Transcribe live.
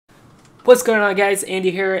What's going on, guys?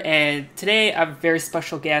 Andy here, and today I have a very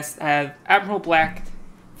special guest. I have Admiral Black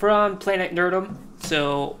from Planet Nerdum.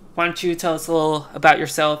 So, why don't you tell us a little about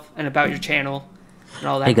yourself and about your channel and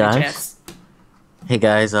all Hey that good guys. jazz? Hey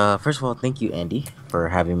guys, first of all, thank you, Andy, for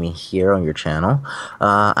having me here on your channel.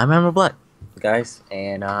 I'm Emerald Black, guys,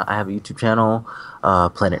 and I have a YouTube channel,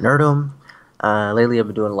 Planet Nerdum. Lately, I've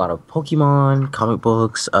been doing a lot of Pokemon, comic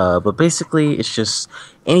books, but basically, it's just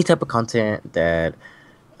any type of content that,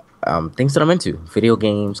 things that I'm into. Video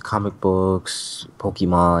games, comic books,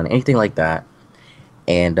 Pokemon, anything like that.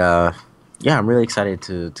 And, yeah, I'm really excited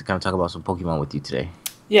to kind of talk about some Pokemon with you today.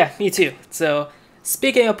 Yeah, me too. So,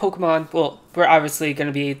 speaking of Pokemon, well, we're obviously going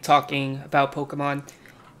to be talking about Pokemon.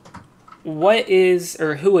 What is,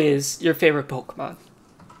 or who is, your favorite Pokemon?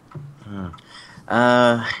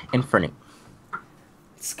 Infernape.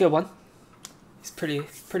 It's a good one. It's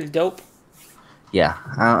pretty dope. Yeah,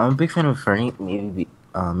 I'm a big fan of Infernape,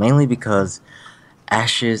 mainly because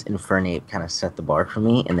Ash's Infernape kind of set the bar for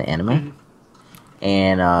me in the anime, Mm,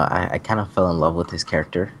 and I kind of fell in love with his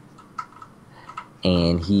character.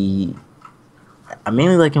 And I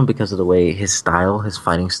mainly like him because of the way his style, his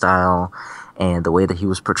fighting style, and the way that he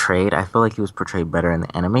was portrayed. I feel like he was portrayed better in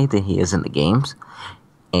the anime than he is in the games,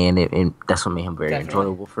 and that's what made him very definitely.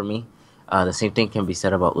 enjoyable for me. The same thing can be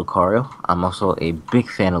said about Lucario. I'm also a big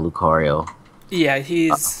fan of Lucario. Yeah,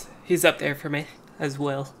 he's up there for me as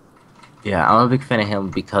well. Yeah, I'm a big fan of him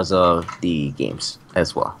because of the games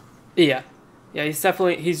as well. Yeah, yeah,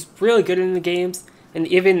 he's really good in the games, and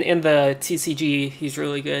even in the TCG, he's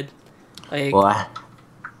really good. Well, Like,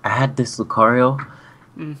 I had this Lucario.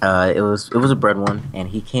 mm, It was a bred one, and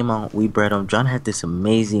he came out. We bred him. John had this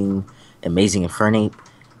amazing Infernape,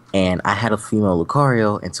 and I had a female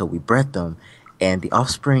Lucario, and so we bred them. And the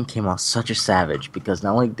offspring came out such a savage because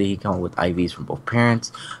not only did he come out with IVs from both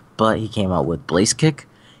parents, but he came out with Blaze Kick,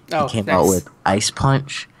 he oh, came out nice. with Ice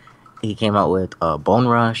Punch, he came out with Bone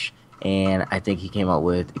Rush, and I think he came out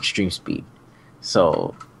with Extreme Speed.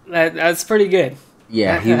 So That's pretty good.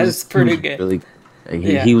 yeah, That's he pretty was good. really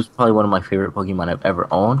Yeah, he was probably one of my favorite Pokemon I've ever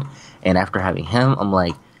owned. And after having him, I'm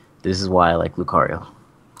like, this is why I like Lucario.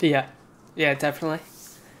 yeah, yeah, definitely,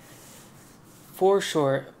 for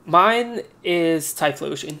sure. Mine is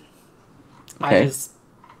Typhlosion. I Okay. just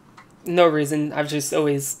no reason. I've just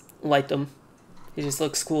always liked him. He just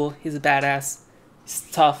looks cool. He's a badass. He's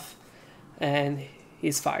tough, and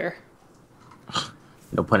he's fire.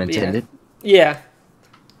 No pun But yeah, intended. yeah.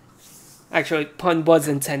 Actually, pun was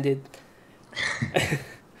intended.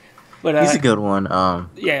 But He's a good one.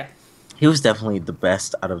 yeah. He was definitely the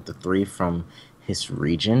best out of the three from his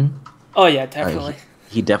region. Oh yeah, Uh, he, definitely.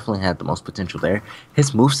 he definitely had the most potential there.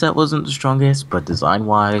 His moveset wasn't the strongest, but design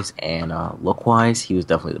wise and look wise, he was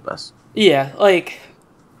definitely the best. Yeah, like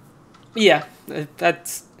yeah,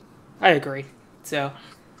 that's I agree. So,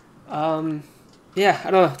 um yeah,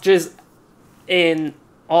 I don't know, just in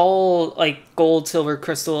all like gold, silver,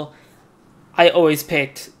 crystal, I always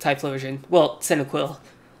picked Typhlosion. Well, Cyndaquil.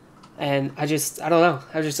 And I don't know.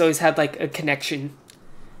 I just always had like a connection.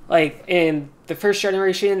 Like in the first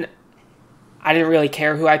generation, I didn't really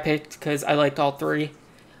care who I picked because I liked all three.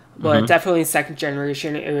 But Hmm. definitely second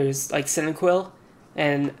generation, it was like Cyndaquil,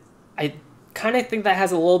 and I kind of think that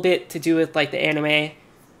has a little bit to do with like the anime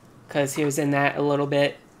because he was in that a little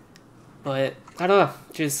bit. But I don't know,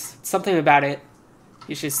 just something about it.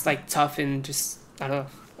 He's just like tough and just I don't know,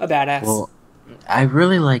 a badass. Well, I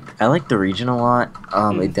like the region a lot.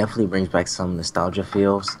 Mm. It definitely brings back some nostalgia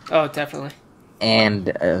feels. Oh, definitely. I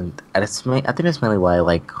think that's mainly why I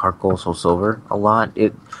like Heart Gold Soul Silver a lot.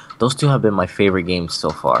 Those two have been my favorite games so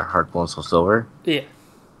far. Heart Gold and Soul Silver. Yeah,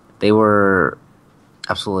 They were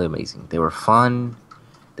absolutely amazing. They were fun.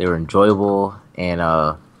 They were enjoyable, and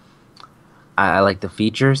I like the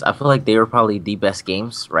features. I feel like they were probably the best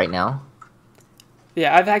games right now.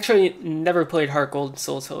 yeah. I've actually never played Heart Gold,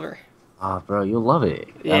 Soul Silver. Oh, bro, you'll love it.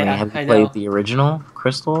 I mean, Yeah, have you I played know. the original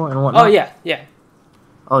Crystal and Oh whatnot? yeah, yeah,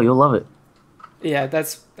 Oh, you'll love it. yeah.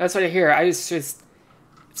 That's what I hear. I just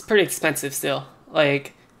it's pretty expensive still.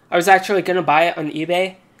 Like I was actually gonna buy it on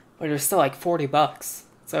eBay, but it was still like $40.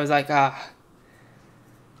 So I was like, ah.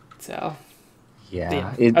 So yeah,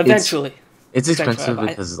 Yeah, it's eventually I expensive buy it.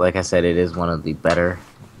 because, like I said, it is one of the better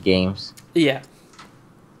games. Yeah,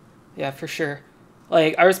 yeah, for sure.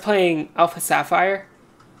 Like I was playing Alpha Sapphire.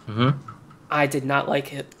 Hmm. I did not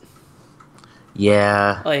like it.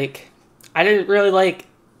 Yeah, Like I didn't really like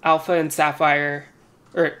Alpha and Sapphire,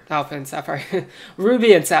 or Alpha and Sapphire,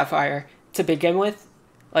 Ruby and Sapphire to begin with.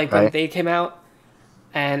 Like when right. they came out,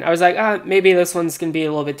 and I was like, ah, maybe this one's gonna be a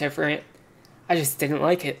little bit different. I just didn't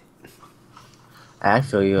like it. I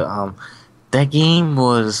feel you. That game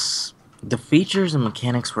was. The features and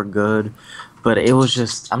mechanics were good, but it was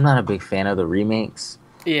just I'm not a big fan of the remakes.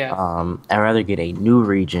 Yeah. I'd rather get a new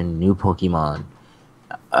region, new Pokemon.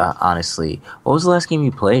 Honestly, what was the last game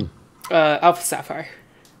you played? Alpha Sapphire.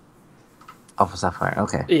 Alpha Sapphire.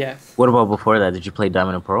 Okay. Yeah. What about before that? Did you play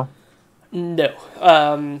Diamond and Pearl? No.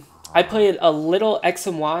 I played a little X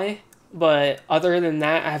and Y, but other than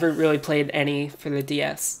that, I haven't really played any for the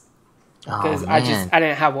DS Oh because man, I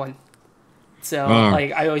didn't have one. So man.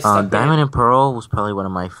 like I always stuck with. Diamond and Pearl was probably one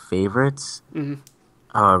of my favorites. Mm,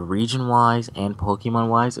 Region wise and Pokemon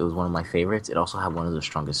wise, it was one of my favorites. It also had one of the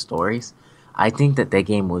strongest stories. I think that that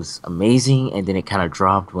game was amazing, and then it kind of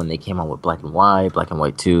dropped when they came out with Black and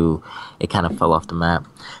White 2. It kind of fell off the map.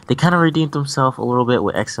 They kind of redeemed themselves a little bit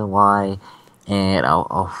with X and Y, and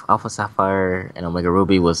Alpha Sapphire and Omega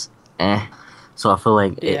Ruby was eh. So I feel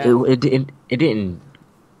like yeah. it didn't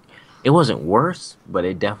it wasn't worse, but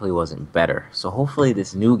it definitely wasn't better. So hopefully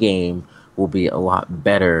this new game will be a lot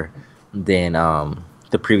better than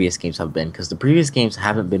the previous games have been, because the previous games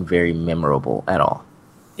haven't been very memorable at all.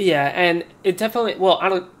 Yeah, and it definitely. Well,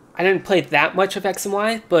 I didn't play that much of X and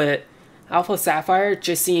Y, but Alpha Sapphire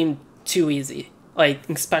just seemed too easy. Like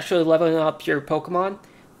especially leveling up your Pokemon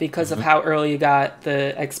because of Hmm. how early you got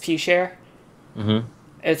the XP share. Hmm.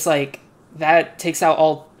 It's like that takes out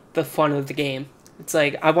all the fun of the game. It's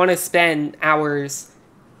like I want to spend hours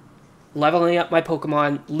leveling up my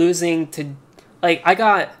Pokemon, losing to. Like I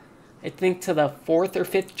got, I think to the fourth or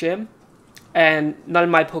fifth gym, and none of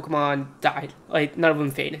my Pokemon died. Like none of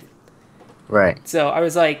them faded. Right. So I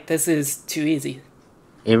was like, this is too easy.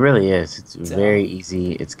 It really is. It's So very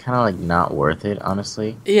easy. It's kind of like not worth it,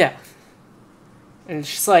 honestly. yeah, and it's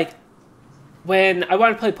just like when I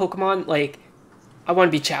want to play Pokemon, like I want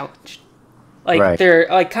to be challenged. Like Right. they're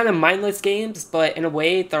like kind of mindless games, but in a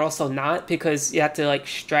way they're also not because you have to like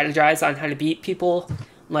strategize on how to beat people,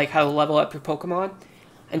 like how to level up your Pokemon,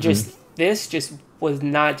 and Hmm. just this just was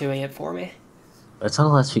not doing it for me. That's how the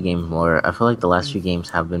last few games were. I feel like the last few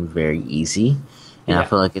games have been very easy, and I Yeah,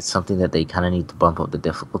 feel like it's something that they kind of need to bump up the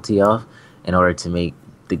difficulty of in order to make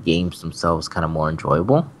the games themselves kind of more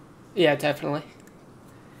enjoyable. yeah, definitely.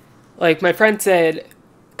 Like my friend said,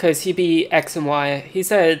 because he beat X and Y, he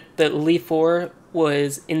said that Leaf 4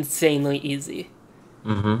 was insanely easy.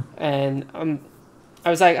 Hmm. And I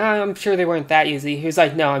was like, I'm sure they weren't that easy. He was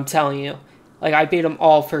like, no, I'm telling you. Like, I beat them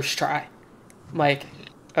all first try. I'm like,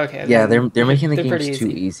 okay, Yeah, then they're making the they're games pretty too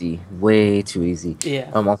easy. easy, way too easy. Yeah.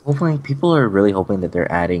 I'm hoping people are really hoping that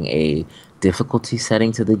they're adding a difficulty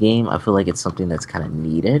setting to the game. I feel like it's something that's kind of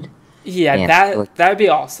needed, Yeah, and I feel like that would be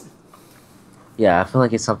awesome. yeah, I feel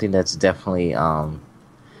like it's something that's definitely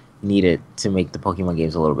needed to make the Pokemon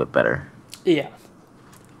games a little bit better. Yeah.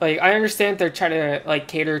 Like, I understand they're trying to, like,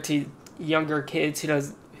 cater to younger kids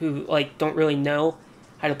who, like, don't really know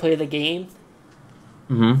how to play the game.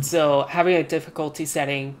 Hmm. So, having a difficulty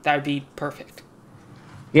setting, that would be perfect.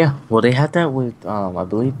 Yeah, well, they had that with I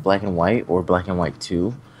believe Black and White or Black and White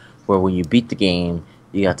 2, where when you beat the game,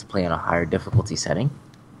 you got to play on a higher difficulty setting.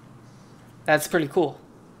 That's pretty cool.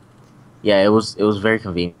 Yeah, it was very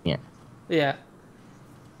convenient. Yeah.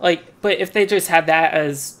 Like, but if they just had that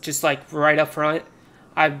as just, like, right up front,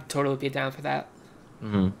 I'd totally be down for that.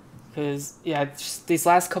 Hmm. Because, yeah, just these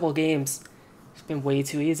last couple games, it's been way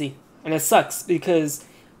too easy. And it sucks because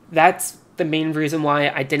that's the main reason why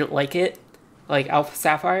I didn't like it, like Alpha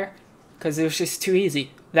Sapphire, because it was just too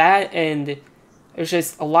easy. That and it was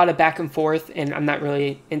just a lot of back and forth, and I'm not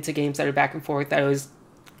really into games that are back and forth. I was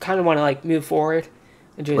kind of want to, like, move forward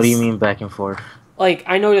and What do you just, mean back and forth? like,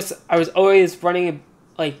 I noticed I was always running,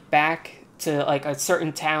 like, back to, like, a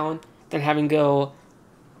certain town, then having to go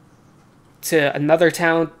to another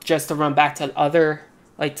town just to run back to the other,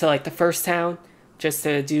 like to like the first town, just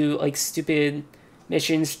to do like stupid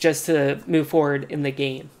missions just to move forward in the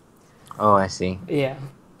game. Oh, I see. Yeah,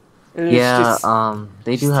 and it's Yeah,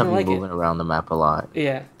 they do just have didn't you like it. moving around the map a lot.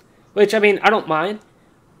 Yeah, which I mean I don't mind,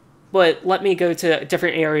 but let me go to a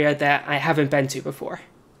different area that I haven't been to before.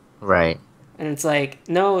 Right. And it's like,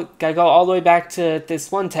 no, gotta go all the way back to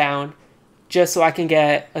this one town just so I can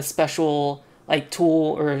get a special like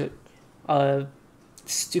tool or a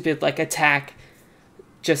stupid like attack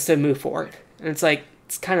just to move forward. And it's like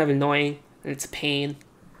it's kind of annoying and it's a pain.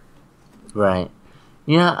 Right.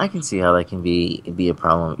 Yeah, I can see how that can be a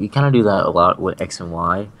problem. You kind of do that a lot with X and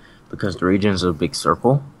Y because the region's a big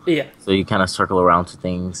circle, Yeah. so you kind of circle around to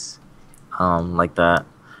things like that.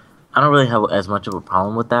 I don't really have as much of a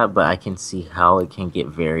problem with that, but I can see how it can get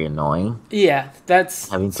very annoying Yeah,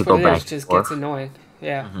 having to what go it is. back It and just gets forth. annoying.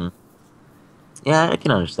 Yeah. Hmm. Yeah, I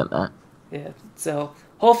can understand that. Yeah. So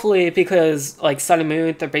hopefully because like Sun and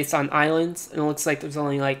Moon they're based on islands and it looks like there's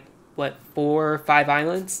only like what, 4 or 5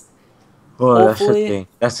 islands. Well, that's the Hopefully, thing.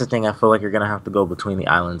 That's the thing. I feel like you're gonna have to go between the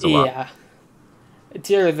islands a lot. yeah. It's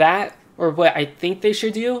either that or what I think they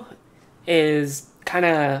should do is kind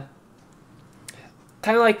of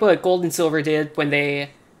like what Gold and Silver did when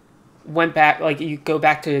they went back. Like you go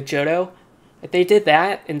back to Johto. If they did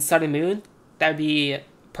that in Sun and Moon, that'd be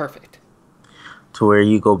perfect. To where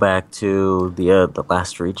you go back to the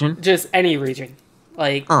last region. Just any region,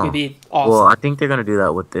 like would Oh, be well, I awesome. think they're gonna do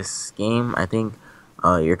that with this game. I think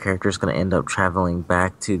your character is gonna end up traveling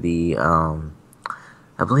back to the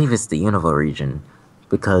I believe it's the Unova region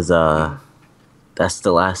because Mm, that's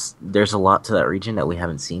the last. There's a lot to that region that we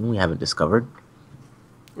haven't seen, we haven't discovered.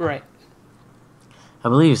 right. I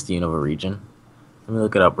believe it's the Unova region. Let me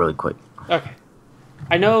look it up really quick. Okay.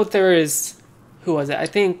 I know there is. Who was it? I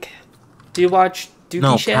think. Do you watch Dookie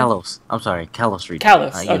No, Shed? Kalos. I'm sorry, Kalos region,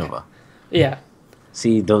 not Kalos. Okay. Unova. Yeah.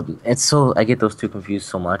 See, though, it's so I get those two confused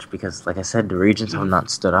so much because, like I said, the regions have Mhm. not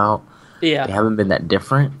stood out. They Yeah. haven't been that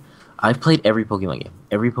different. I've played every Pokemon game.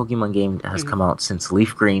 Every Pokemon game that has Mhm. come out since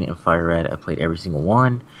Leaf Green and Fire Red. I played every single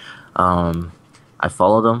one. Um, I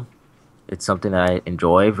follow them. It's something that I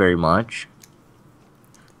enjoy very much.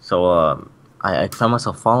 So I found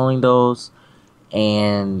myself following those,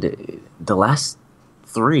 and the last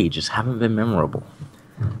three just haven't been memorable.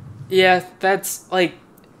 Yeah. That's like.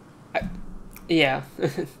 Yeah.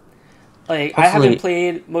 Like I haven't Hopefully,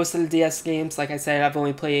 played most of the DS games. Like I said, I've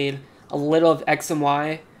only played a little of X and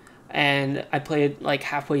Y, and I played like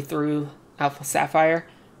halfway through Alpha Sapphire,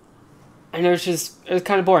 and it was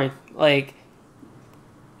kind of boring. Like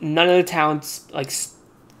none of the towns like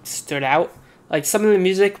stood out. Like some of the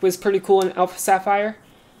music was pretty cool in Alpha Sapphire,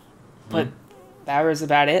 but hmm that was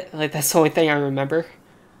about it. Like that's the only thing I remember.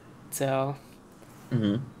 So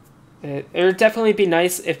hmm it would definitely be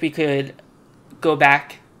nice if we could go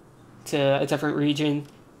back to a different region.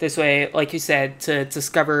 This way, like you said, to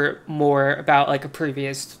discover more about like a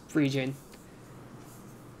previous region.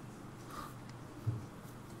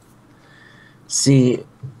 see,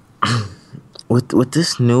 with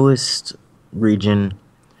this newest region,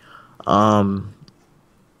 um,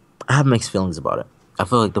 I have mixed feelings about it. I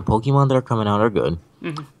feel like the Pokemon that are coming out are good.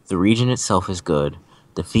 Mm-hmm. The region itself is good.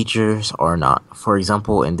 The features are not. For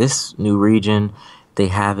example, in this new region, they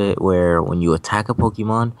have it where when you attack a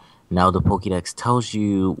Pokemon, now the Pokédex tells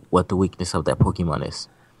you what the weakness of that Pokemon is.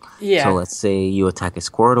 So Yeah, let's say you attack a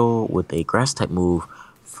Squirtle with a grass type move.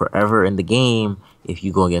 Forever in the game, if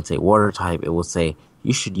you go against a water type, it will say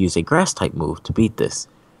you should use a grass type move to beat this,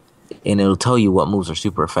 and it'll tell you what moves are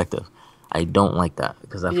super effective. I don't like that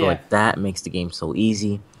because I feel yeah, like that makes the game so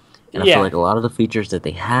easy, and I feel yeah, like a lot of the features that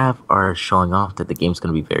they have are showing off that the game's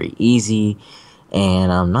going to be very easy,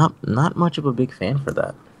 and I'm not much of a big fan for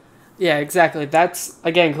that. yeah. Exactly. That's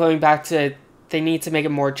again going back to they need to make it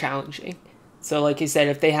more challenging. So, like you said,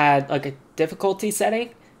 if they had like a difficulty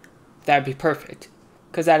setting, that'd be perfect.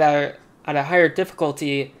 Because at a higher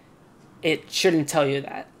difficulty, it shouldn't tell you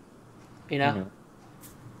that. You know. hmm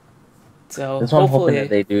So That's why I'm hoping that hopefully,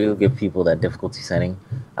 they do give people that difficulty setting.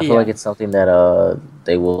 I feel like yeah. it's something that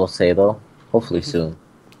they will say though, hopefully Mhm. soon.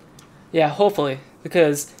 Yeah, hopefully.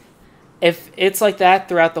 Because if it's like that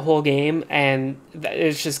throughout the whole game, and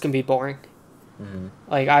it's just gonna be boring. hmm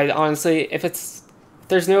Like I honestly, if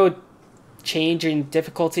there's no change in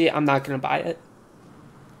difficulty, I'm not gonna buy it.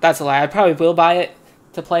 That's a lie. I probably will buy it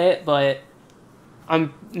to play it, but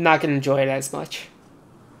I'm not gonna enjoy it as much.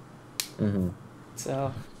 hmm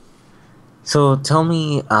So So tell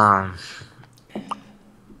me,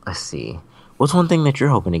 let's see, what's one thing that you're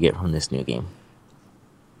hoping to get from this new game?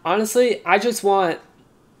 honestly, I just want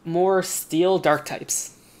more steel dark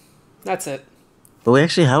types. That's it. But we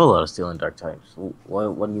actually have a lot of steel and dark types.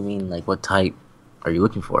 What do you mean? Like, what type are you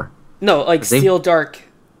looking for? No, like Because they've steel dark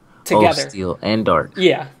oh, together. steel and dark.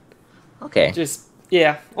 Yeah, Okay. just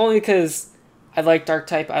yeah. Only because I like dark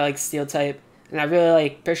type, I like steel type, and I really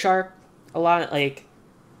like Bisharp a lot. Like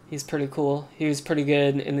he's pretty cool. He was pretty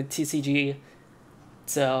good in the TCG.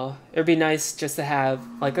 So it'd be nice just to have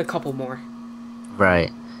like a couple more.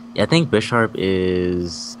 Right. Yeah, I think Bisharp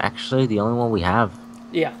is actually the only one we have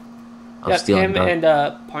Yeah. of Yep, steel and him dark. and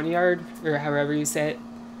Ponyard, or however you say it.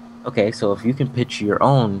 Okay, so if you can pitch your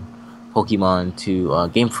own Pokemon to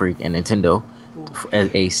Game Freak and Nintendo Ooh,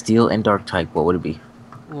 as a steel and dark type, what would it be?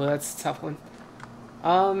 well, that's a tough one.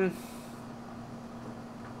 Um,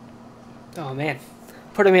 oh man,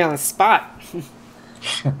 putting me on the spot.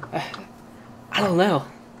 I don't know.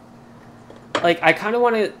 Like, I kind of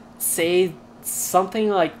want to say something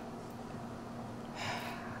like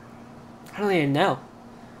I don't even know.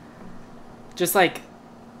 Just like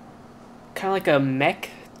kind of like a mech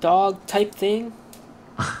dog type thing.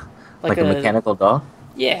 like Like a a mechanical dog?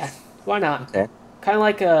 yeah, why not? Okay. Kind of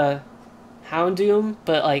like a Houndoom,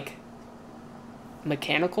 but like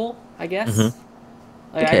mechanical, I Mm-hmm. guess.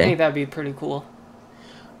 Like I Okay. think that'd be pretty cool.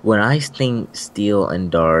 When I think steel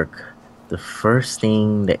and dark, the first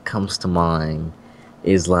thing that comes to mind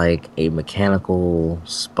is like a mechanical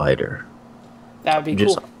spider. That would be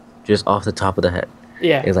Just cool. just off the top of the head.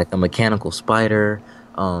 Yeah, It's like a mechanical spider.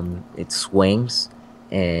 It swings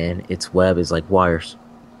and its web is like wires.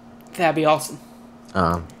 that'd be awesome.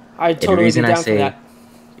 Um, I'd and the totally be reason I down for say that.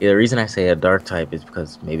 yeah, the reason I say a dark type is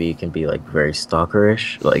because maybe it can be like very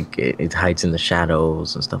stalkerish, like it hides in the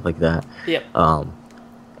shadows and stuff like that. Yep. Um,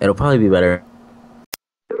 it'll probably be better.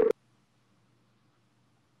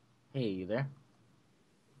 Hey, you there?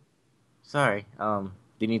 Sorry. Do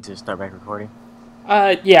you need to start back recording?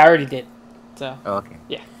 Yeah, I already did. So, Oh, okay.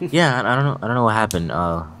 yeah. Yeah, I don't know. I don't know what happened.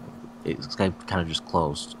 Skype kind of just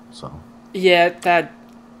closed. So Yeah, that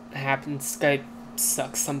happens. Skype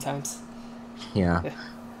sucks sometimes. yeah.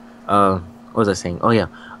 Yeah. What was I saying? Oh yeah.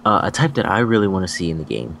 A type that I really want to see in the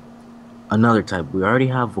game. Another type. We already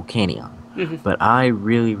have Volcanion, Hmm. but I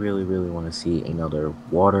really, really, really want to see another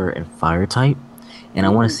water and fire type, and I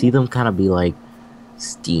want to Ooh. see them kind of be like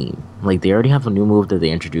Steam. Like they already have a new move that they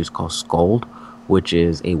introduced called Scald, which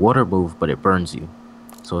is a water move, but it burns you.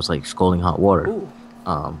 So it's like scalding hot water. Ooh.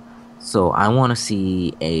 Um, so I want to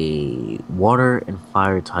see a water and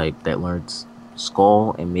fire type that learns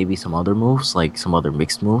Skull and maybe some other moves, like some other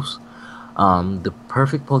mixed moves. The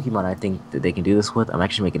perfect Pokemon I think that they can do this with. I'm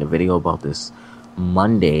actually making a video about this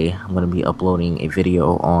Monday. I'm gonna be uploading a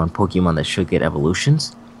video on Pokemon that should get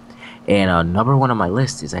evolutions, and number one on my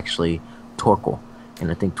list is actually Torkoal, and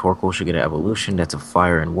I think Torkoal should get an evolution that's a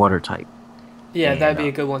fire and water type. Yeah, that'd And be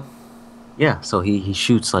a good one. yeah, so he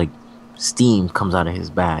shoots like steam comes out of his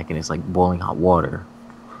back, and it's like boiling hot water,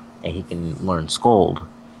 and he can learn Scold,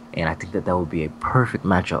 and I think that that would be a perfect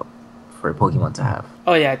matchup for a Pokemon to have.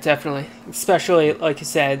 Oh yeah, definitely. Especially like you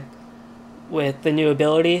said, with the new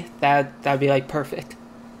ability, that'd be like perfect.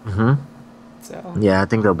 Hmm. So Yeah, I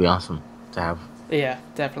think that'll be awesome to have. yeah,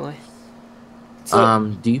 definitely.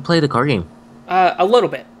 So Do you play the card game? a little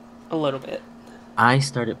bit, a little bit. I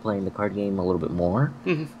started playing the card game a little bit more.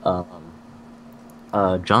 Hmm.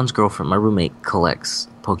 Um, John's girlfriend, my roommate, collects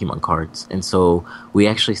Pokemon cards, and so we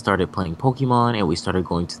actually started playing Pokemon, and we started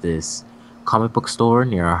going to this comic book store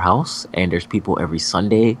near our house. And there's people every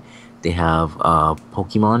Sunday. They have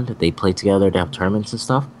Pokemon that they play together. They have tournaments and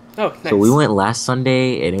stuff. Oh, So we nice. went last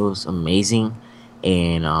Sunday, and it was amazing.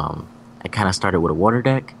 And I kind of started with a water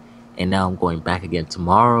deck, and now I'm going back again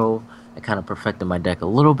tomorrow. I kind of perfected my deck a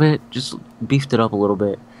little bit, just beefed it up a little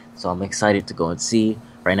bit. So I'm excited to go and see.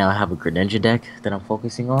 Right now, I have a Greninja deck that I'm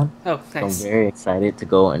focusing on. Oh, So I'm nice. very excited to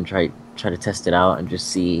go and try to test it out and just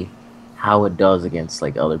see how it does against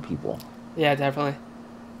like other people. Yeah, definitely.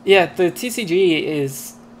 Yeah, the TCG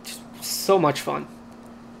is so much fun.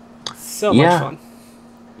 So much Yeah, fun.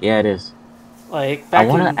 yeah, it is. Like I back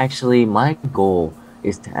want to in, actually. My goal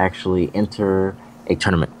is to actually enter a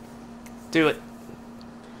tournament. do it.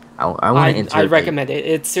 I want to I enter a. recommend it.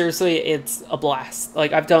 It's seriously, it's a blast.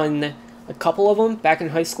 Like I've done a couple of them back in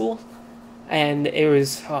high school, and it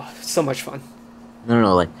was so much fun. No, no,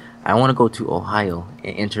 no, like I want to go to Ohio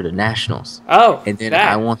and enter the nationals, Oh, and then I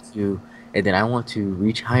that. want to, and then I want to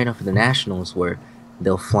reach high enough in the nationals where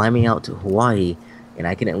they'll fly me out to Hawaii, and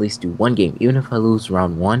I can at least do one game, even if I lose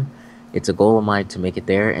round one. It's a goal of mine to make it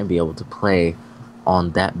there and be able to play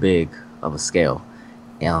on that big of a scale.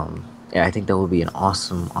 And I think that would be an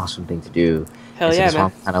awesome, awesome thing to do. Hell And so yeah, that's why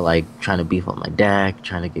man. I'm kind of like trying to beef up my deck,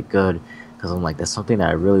 trying to get good, because I'm like that's something that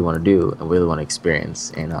I really want to do and really want to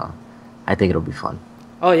experience, and I think it'll be fun.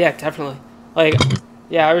 Oh yeah, definitely. Like,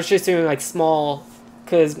 yeah, I was just doing like small,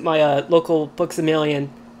 cause my local Books a Million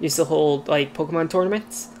used to hold like Pokemon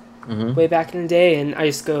tournaments Hmm. way back in the day, and I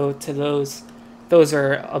used to go to those. Those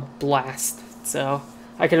are a blast. So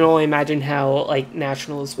I can only imagine how like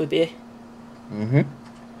nationals would be. Hmm.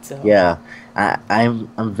 So Yeah,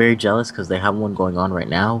 I'm very jealous because they have one going on right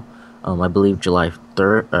now. I believe July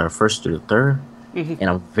 3rd, first through the third, mhm. and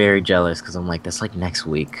I'm very jealous because I'm like that's like next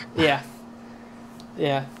week. Yeah,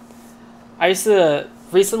 yeah. I used to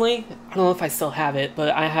recently. I don't know if I still have it, but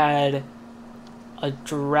I had a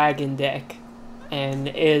dragon deck, and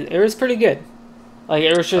it was pretty good. Like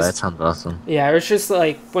it was Oh, that just sounds awesome. yeah, it was just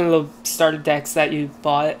like one of the starter decks that you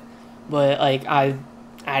bought, but like I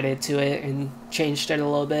added to it and changed it a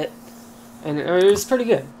little bit, and it was pretty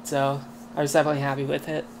good. So I was definitely happy with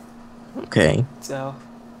it. Okay. So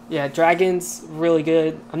yeah, dragons really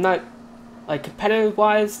good. I'm not like competitive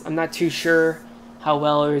wise. I'm not too sure how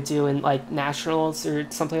well it would do in like nationals or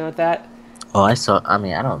something like that. Oh, I suck. I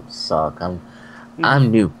mean, I don't suck. Mm,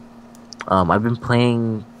 I'm new. I've been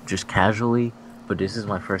playing just casually, but this is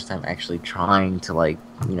my first time actually trying to like,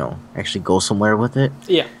 actually go somewhere with it.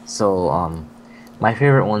 yeah, So, my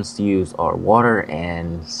favorite ones to use are water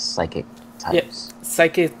and psychic yeah. types.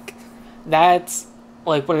 Psychic, that's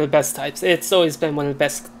like one of the best types. It's always been one of the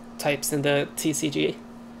best types in the TCG.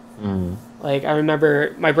 Mm. Like I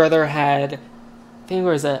remember my brother had, I think it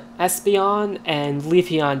was a Espeon and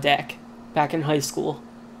Leafeon deck back in high school,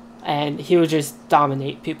 and he would just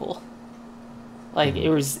dominate people. Like it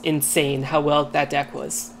Mm. was insane how well that deck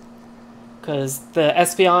was. Because the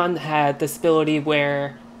Espeon had this ability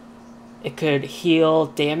where it could heal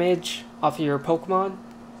damage off of your Pokemon,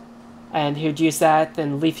 and he would use that.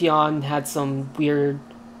 Then Leafeon had some weird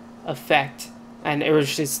effect, and it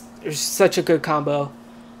was such a good combo.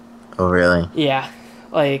 Oh, really? Yeah,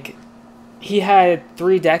 like he had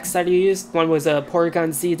three decks that he used. One was a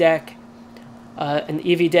Porygon Z deck, an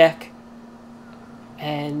Eevee deck,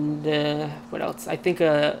 and what else? I think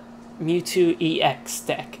a Mewtwo EX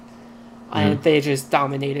deck, and Mm. they just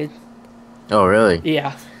dominated. Oh, really?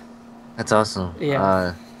 Yeah, That's awesome.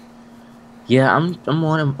 yeah, Yeah, I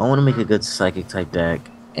want to make a good psychic type deck,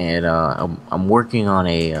 and I'm working on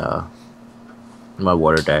a my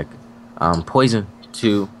water deck. Poison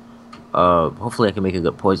too. Hopefully I can make a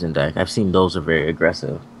good poison deck. I've seen those are very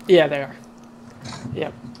aggressive. yeah. They are.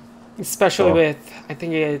 Yep. Especially So with I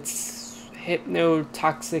think it's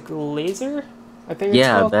Hypnotoxic Laser. I think it's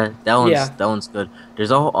yeah, called. Yeah. that one's good.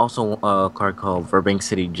 There's also a card called Burbank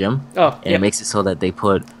City Gym, Oh, and it yep. makes it so that they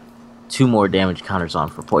put two more damage counters on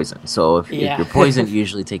for poison. So if Yeah. you're poisoned, you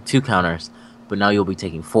usually take two counters, but now you'll be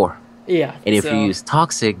taking four. Yeah. And if you So. use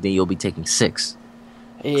toxic, then you'll be taking six.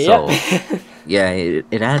 Yep. So yeah,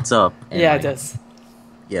 it adds up, and Yeah, it like does.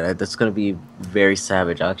 yeah, that's gonna be very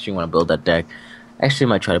savage. I actually want to build that deck. Actually,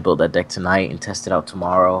 might try to build that deck tonight and test it out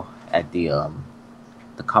tomorrow at the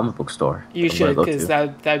comic book store You that I'm gonna should, go because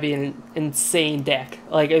to. that'd be an insane deck.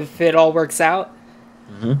 Like if it all works out,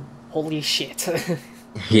 Hmm. holy shit.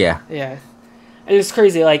 Yeah, Yeah. And it's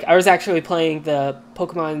crazy. Like I was actually playing the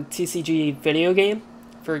Pokemon TCG video game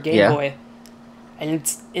for Game yeah. Boy, and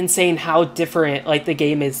it's insane how different like the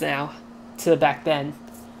game is now to back then.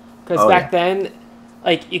 Because Oh back yeah. then,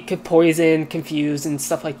 like you could poison, confuse, and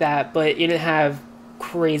stuff like that, but you didn't have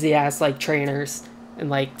crazy ass like trainers and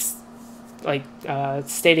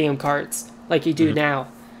stadium cards like you do Hmm. now.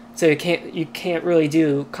 So you can't really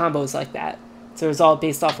do combos like that. So it's all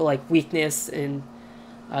based off of like weakness and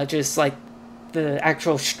just like the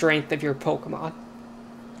actual strength of your Pokemon.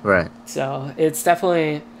 Right. So it's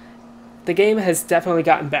definitely the game has definitely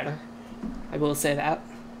gotten better. I will say that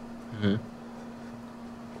Hmm.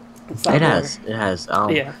 it's It not more. has. It has.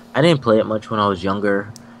 Yeah. I didn't play it much when I was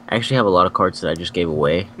younger. I actually have a lot of cards that I just gave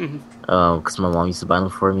away. Hmm. Because my mom used to buy them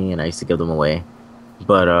for me, and I used to give them away.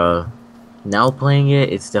 But now playing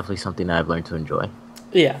it, it's definitely something that I've learned to enjoy.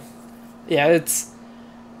 Yeah. Yeah. It's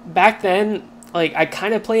back then. Like I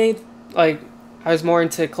kind of played. Like I was more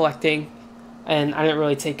into collecting, and I didn't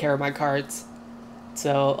really take care of my cards.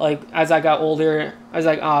 So like as I got older, I was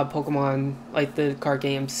like, ah, Pokemon, like the card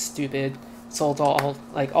game's stupid. Sold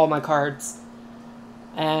all my cards,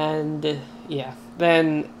 and yeah.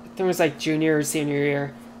 Then there was like junior or senior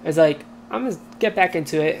year. I was like, I'm gonna get back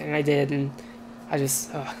into it, and I did, and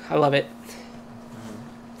I love it.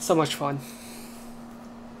 So much fun.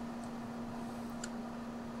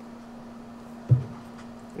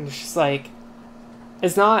 And it's just like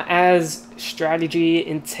it's not as strategy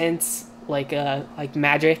intense like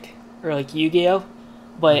Magic or like Yu-Gi-Oh,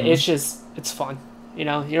 but Hmm. it's fun. You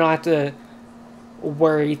don't have to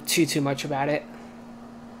worry too much about it.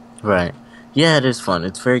 Right. Yeah, it is fun.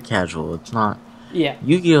 It's very casual. It's not. Yeah,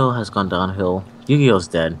 Yu-Gi-Oh has gone downhill. Yu-Gi-Oh's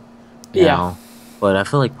dead yeah, now, but I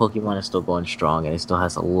feel like Pokemon is still going strong, and it still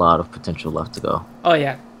has a lot of potential left to go. oh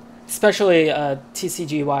yeah, especially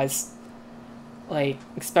TCG wise, like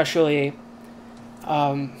especially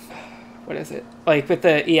um, what is it like with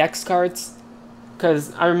the EX cards?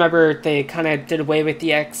 Because I remember they kind of did away with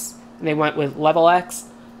the X and they went with level X,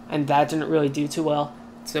 and that didn't really do too well.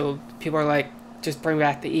 So people are like, just bring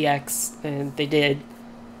back the EX, and they did,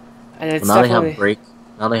 and Well, it's now they have definitely break.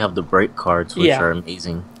 Now they have the break cards, which yeah, are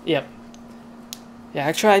amazing. yep, yeah.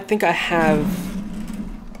 Actually, I think I have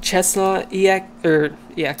Chestnut EX or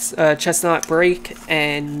EX, Chestnut Break,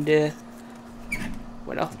 and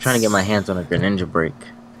what I'm trying to get my else? hands on a Greninja break.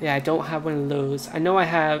 Yeah, I don't have one of those. I know I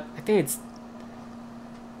have. I think it's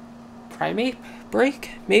Primate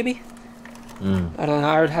Break, maybe. Mm. I don't know.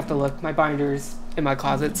 I would have to look. My binder's in my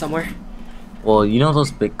closet somewhere. Well, you know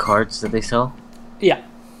those big cards that they sell? Yeah.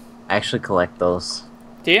 I actually collect those.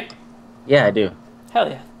 Do you? Yeah, I do. Hell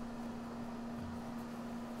yeah.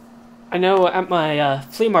 I know at my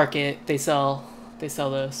flea market they sell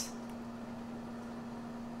those.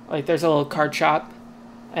 Like there's a little card shop,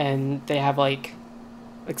 and they have like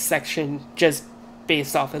section just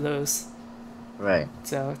based off of those. Right.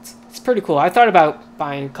 So it's pretty cool. I thought about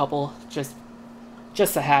buying a couple just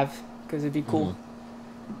to have because it'd be Hmm. cool.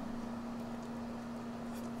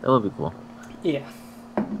 That would be cool. Yeah.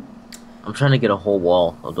 I'm trying to get a whole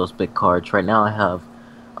wall of those big cards. Right now, I have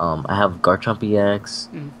Garchomp EX,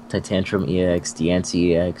 Mm. Titantrum EX,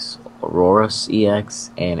 Deancey EX, Aurorus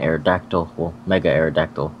EX, and Aerodactyl, well, Mega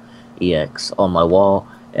Aerodactyl EX on my wall.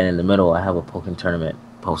 And in the middle, I have a Pokken Tournament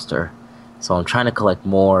poster. So I'm trying to collect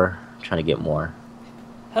more, trying to get more.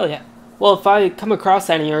 Hell yeah. Well, if I come across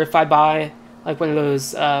any, or if I buy like one of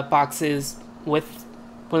those boxes with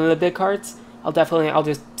one of the big cards, I'll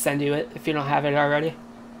just send you it if you don't have it already.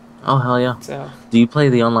 Oh, hell yeah. So Do you play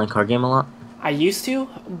the online card game a lot? I used to,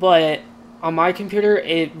 but on my computer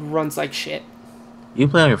it runs like shit. You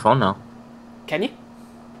play on your phone now. Can you?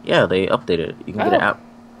 Yeah, they updated it. You can get an Oh, app.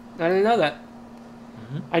 I didn't know that.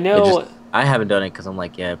 Hmm. I It just, know. I haven't done it because I'm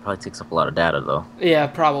like, yeah, it probably takes up a lot of data though. Yeah,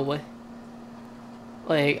 probably.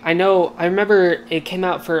 Like I know. I remember it came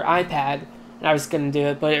out for iPad, and I was gonna do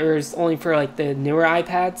it, but it was only for like the newer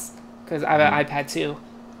iPads because I have Hmm. an iPad too,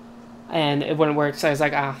 and it wouldn't work. So I was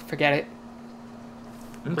like, forget it.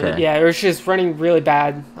 But Okay. yeah, it was just running really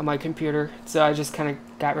bad on my computer, so I just kind of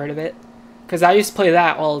got rid of it. Because I used to play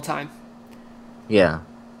that all the time. Yeah.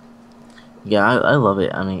 Yeah, I love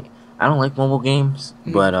it. I mean, I don't like mobile games,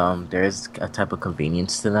 Mm. but there is a type of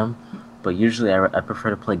convenience to them. But usually, I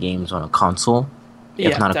prefer to play games on a console. If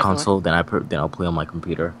Yeah, not a definitely. console, then I'll play on my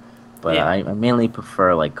computer. But Yeah. I mainly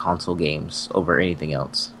prefer like console games over anything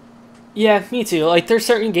else. Yeah, me too. Like, there's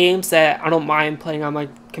certain games that I don't mind playing on my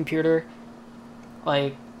computer.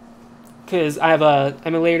 Like, because I have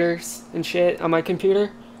emulators and shit on my computer.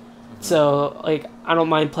 Hmm. So, like, I don't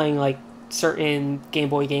mind playing, like, certain Game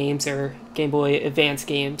Boy games or Game Boy Advance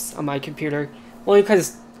games on my computer. Only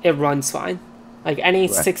because it runs fine. Like, any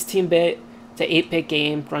Right. 16-bit to 8-bit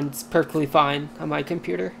game runs perfectly fine on my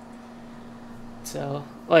computer. So,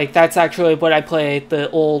 like, that's actually what I play the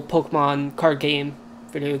old Pokemon card game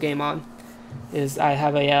video game on. Is I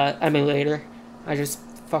have a emulator. I just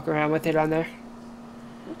fuck around with it on there.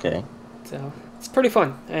 Okay. So it's pretty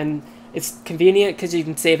fun, and it's convenient because you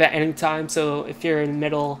can save at any time. So if you're in the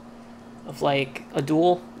middle of like a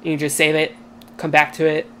duel, you can just save it, come back to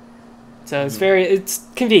it. So Hmm. it's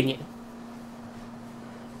convenient,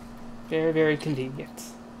 very convenient.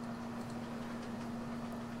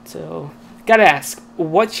 So gotta ask,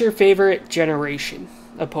 what's your favorite generation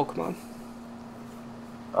of Pokemon?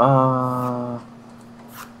 Uh,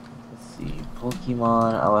 let's see.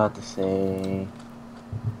 Pokemon, I would have to say.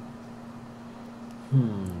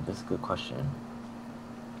 That's a good question.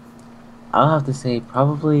 I'll have to say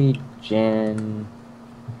probably Gen.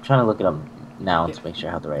 I'm trying to look it up now Yeah. to make sure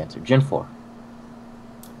I have the right answer. Gen 4.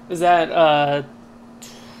 Is that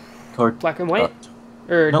Toward, Black and uh, White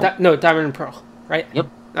or no. No, Diamond and Pearl, right? Yep.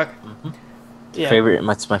 Okay. Hmm. Yeah. Favorite.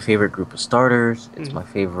 It's my favorite group of starters. It's Mm-hmm. my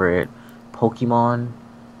favorite Pokemon.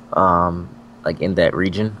 Um, like in that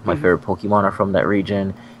region, my Mm-hmm. favorite Pokemon are from that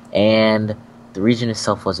region, and the region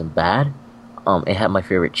itself wasn't bad. It had my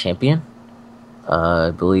favorite champion.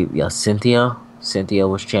 I believe, yeah, Cynthia. Cynthia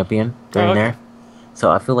was champion Oh, during okay. there. So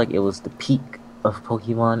I feel like it was the peak of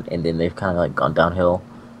Pokemon, and then they've kind of like gone downhill.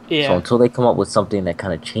 So Yeah. until they come up with something that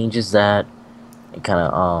kind of changes that, and kind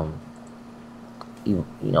of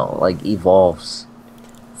like evolves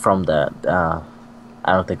from that,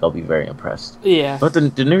 I don't think I'll be very impressed. Yeah. But the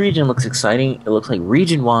new region looks exciting. It looks like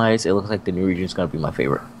region wise, it looks like the new region is gonna be my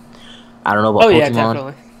favorite. I don't know Oh about yeah, Pokemon.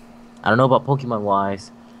 definitely. I don't know about Pokemon wise,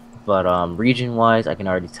 but region wise, I can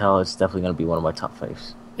already tell it's definitely gonna be one of my top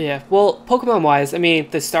faves. Yeah. Well, Pokemon wise, I mean,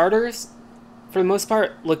 the starters for the most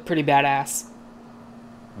part look pretty badass.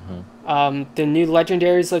 Hmm. The new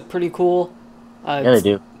legendaries look pretty cool. Yeah, they It's,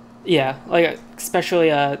 do. yeah, like especially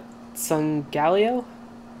Sun Galio.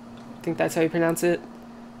 I think that's how you pronounce it.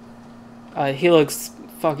 He looks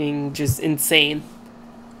fucking just insane.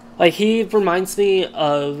 Like he reminds me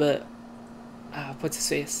of what's his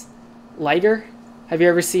face, Liger. Have you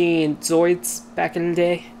ever seen Zoids back in the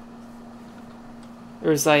day? It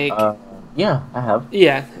was like, Uh, yeah, I have.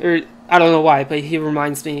 yeah, or I don't know why, but he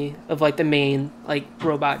reminds me of like the main like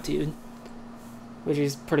robot dude, which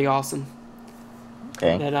is pretty awesome.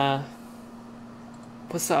 Okay. And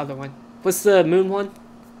what's the other one? What's the moon one?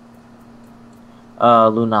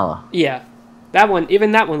 Lunala. Yeah, that one.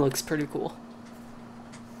 Even that one looks pretty cool.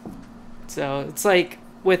 So it's like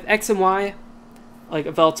with X and Y, Like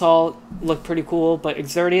Veltal looked pretty cool, but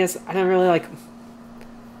Xerneas, I didn't really like.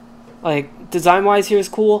 Like design wise, he was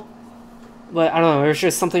cool, but I don't know. There's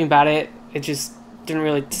just something about it. It just didn't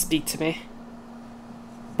really speak to me.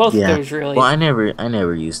 Both of Yeah. those Well, really. I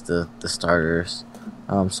never used the starters.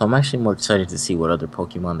 So I'm actually more excited to see what other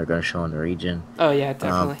Pokemon they're gonna show in the region. Oh yeah, Um,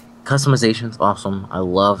 definitely. Customization's awesome. I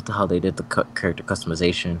loved how they did the character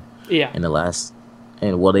customization Yeah. in the last,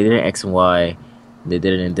 and well, they did it in X and Y. They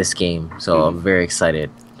did it in this game, so Hmm. I'm very excited.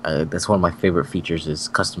 That's one of my favorite features is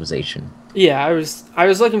customization. Yeah, I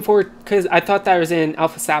was looking forward because I thought that was in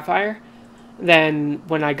Alpha Sapphire. Then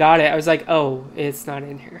when I got it, I was like, oh, it's not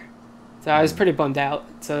in here. So I was Mm, pretty bummed out.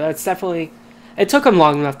 So that's definitely. It took them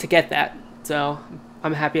long enough to get that. So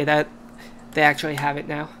I'm happy that they actually have it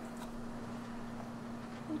now.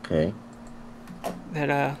 okay.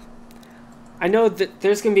 That I know that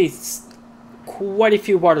there's gonna be quite a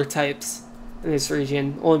few water types in this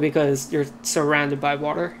region, only because you're surrounded by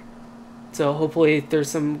water. So hopefully there's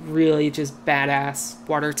some really just badass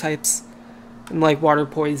water types and like water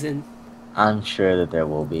poison. I'm sure that there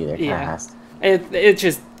will be. There kind of Yeah, has to. it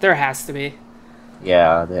just there has to be.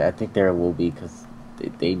 Yeah, I think there will be because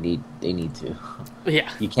they need to. Yeah,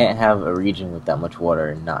 You can't have a region with that much water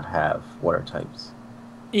and not have water types.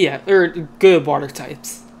 yeah, or good water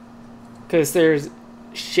types. Because there's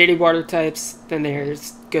shitty water types, then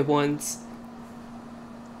there's good ones.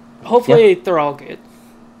 Yeah, Hopefully they're all good.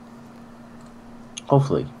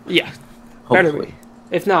 hopefully, Yeah, better be. hopefully.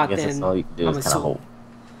 If I not, guess that's then all you can do I'm is a kind of soul. hope.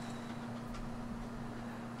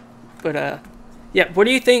 But yeah. What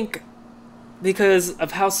do you think? Because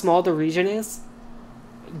of how small the region is,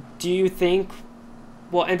 do you think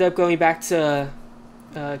we'll end up going back to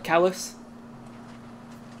Kalos?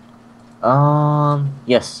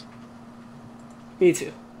 Yes, Me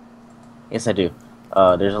too. yes, I do.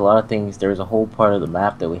 There's a lot of things. There's a whole part of the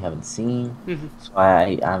map that we haven't seen, Hmm. so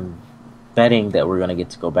I'm betting that we're gonna get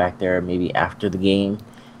to go back there maybe after the game.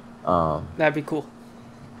 Um, That'd be cool.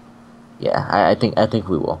 yeah, I think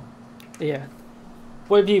we will. Yeah.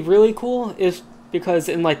 What'd be really cool is because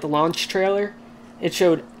in like the launch trailer, it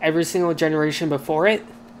showed every single generation before it.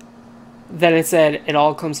 Then it said it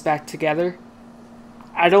all comes back together.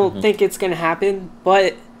 I don't Hmm. think it's gonna happen,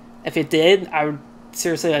 but if it did, I would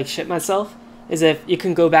seriously like shit myself. Is if you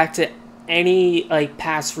can go back to any like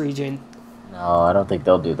past region. No, I don't think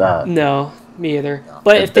they'll do that. No, me either. No,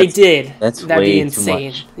 But if they did, that's that'd be way too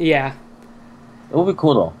insane. much. Yeah, It will be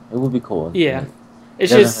cool though. It will be cool. yeah. It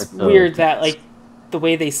It's doesn't just hurt weird to that like the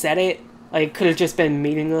way they said it, like could have just been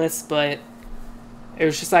meaningless, but it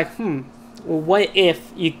was just like, well, what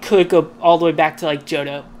if you could go all the way back to like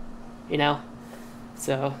Johto, you know?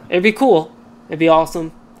 So it'd be cool, it'd be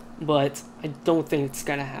awesome, but I don't think it's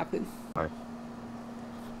gonna happen. Alright.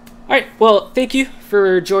 All right, well, thank you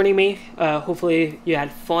for joining me. Hopefully you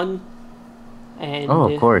had fun, Oh, and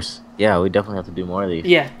of course. Yeah, we definitely have to do more of these.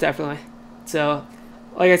 yeah, definitely. So,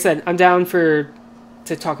 like I said, I'm down for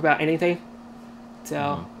to talk about anything. So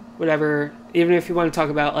Hmm. whatever, even if you want to talk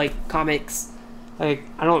about like comics, like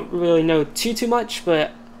I don't really know too much,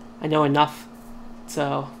 but I know enough.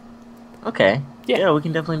 So Okay. yeah. Yeah, we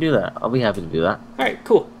can definitely do that. I'll be happy to do that. All right,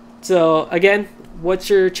 cool. So again, what's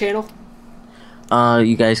your channel?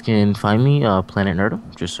 You guys can find me, Planet Nerdum.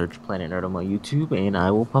 Just search Planet Nerdum on YouTube, and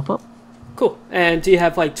I will pop up. Cool. And do you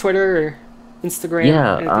have like Twitter or Instagram,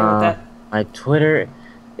 Yeah. anything like that? My Twitter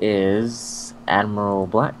is Admiral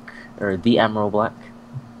Black or the Admiral Black,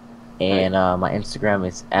 All right, and my Instagram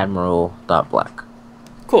is Admiral.Black.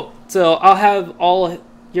 cool. So I'll have all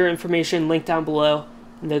your information linked down below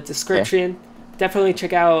in the Okay. description. Definitely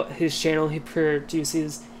check out his channel. He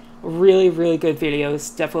produces really good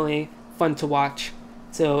videos. Definitely fun to watch.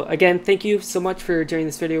 So again, thank you so much for doing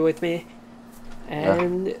this video with me, Yeah.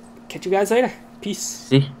 and catch you guys later. Peace.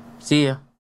 See ya.